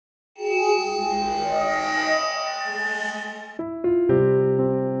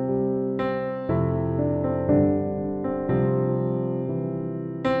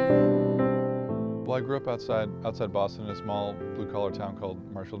grew up outside Boston in a small blue-collar town called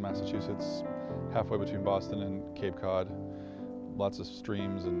Marshfield, Massachusetts, halfway between Boston and Cape Cod. Lots of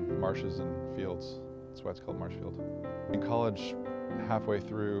streams and marshes and fields. That's why it's called Marshfield. In college, halfway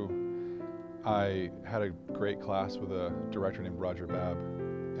through, I had a great class with a director named Roger Babb,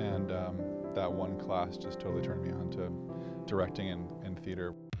 and that one class just totally turned me on to directing and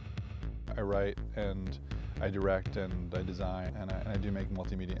theater. I write and I direct and I design and I do make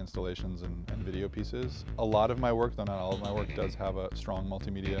multimedia installations and video pieces. A lot of my work, though not all of my work, does have a strong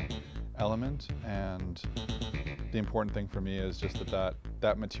multimedia element, and the important thing for me is just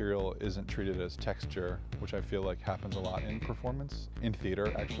that material isn't treated as texture, which I feel like happens a lot in performance, in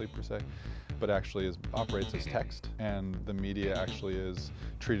theater actually per se, but actually operates as text, and the media actually is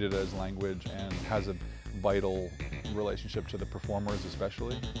treated as language and has a vital relationship to the performers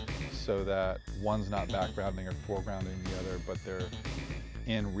especially, so that one's not backgrounding or foregrounding the other, but they're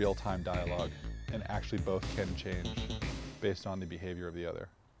in real-time dialogue, and actually both can change based on the behavior of the other.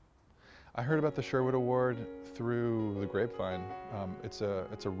 I heard about the Sherwood Award through the grapevine. It's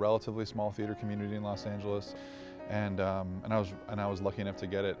a relatively small theater community in Los Angeles, and I was lucky enough to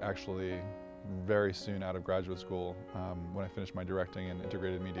get it actually very soon out of graduate school when I finished my directing and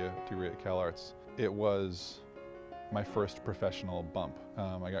integrated media degree at CalArts. It was my first professional bump.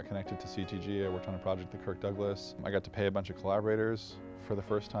 I got connected to CTG. I worked on a project with Kirk Douglas. I got to pay a bunch of collaborators for the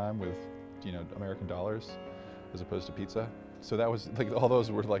first time with, American dollars as opposed to pizza. So that was all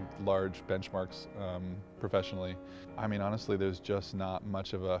those were large benchmarks professionally. I mean, honestly, there's just not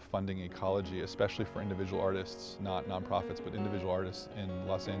much of a funding ecology, especially for individual artists, not nonprofits, but individual artists in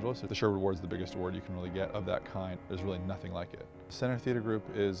Los Angeles. The Sherwood Award is the biggest award you can really get of that kind. There's really nothing like it. Center Theater Group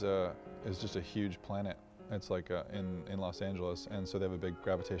is just a huge planet. It's in Los Angeles, and so they have a big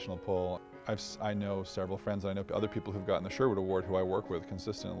gravitational pull. I know several friends, and I know other people who've gotten the Sherwood Award who I work with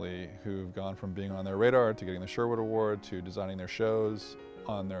consistently, who've gone from being on their radar to getting the Sherwood Award to designing their shows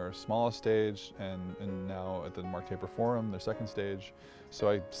on their smallest stage and now at the Mark Taper Forum, their second stage. So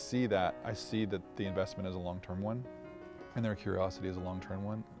I see that the investment is a long-term one, and their curiosity is a long-term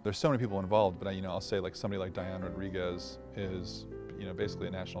one. There's so many people involved, but I'll say somebody like Diane Rodriguez is basically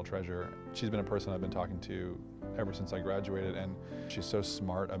a national treasure. She's been a person I've been talking to ever since I graduated, and she's so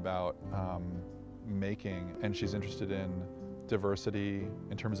smart about making, and she's interested in diversity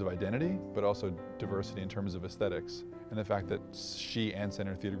in terms of identity, but also diversity in terms of aesthetics. And the fact that she and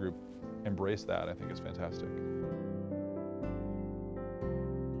Center Theater Group embrace that, I think, is fantastic.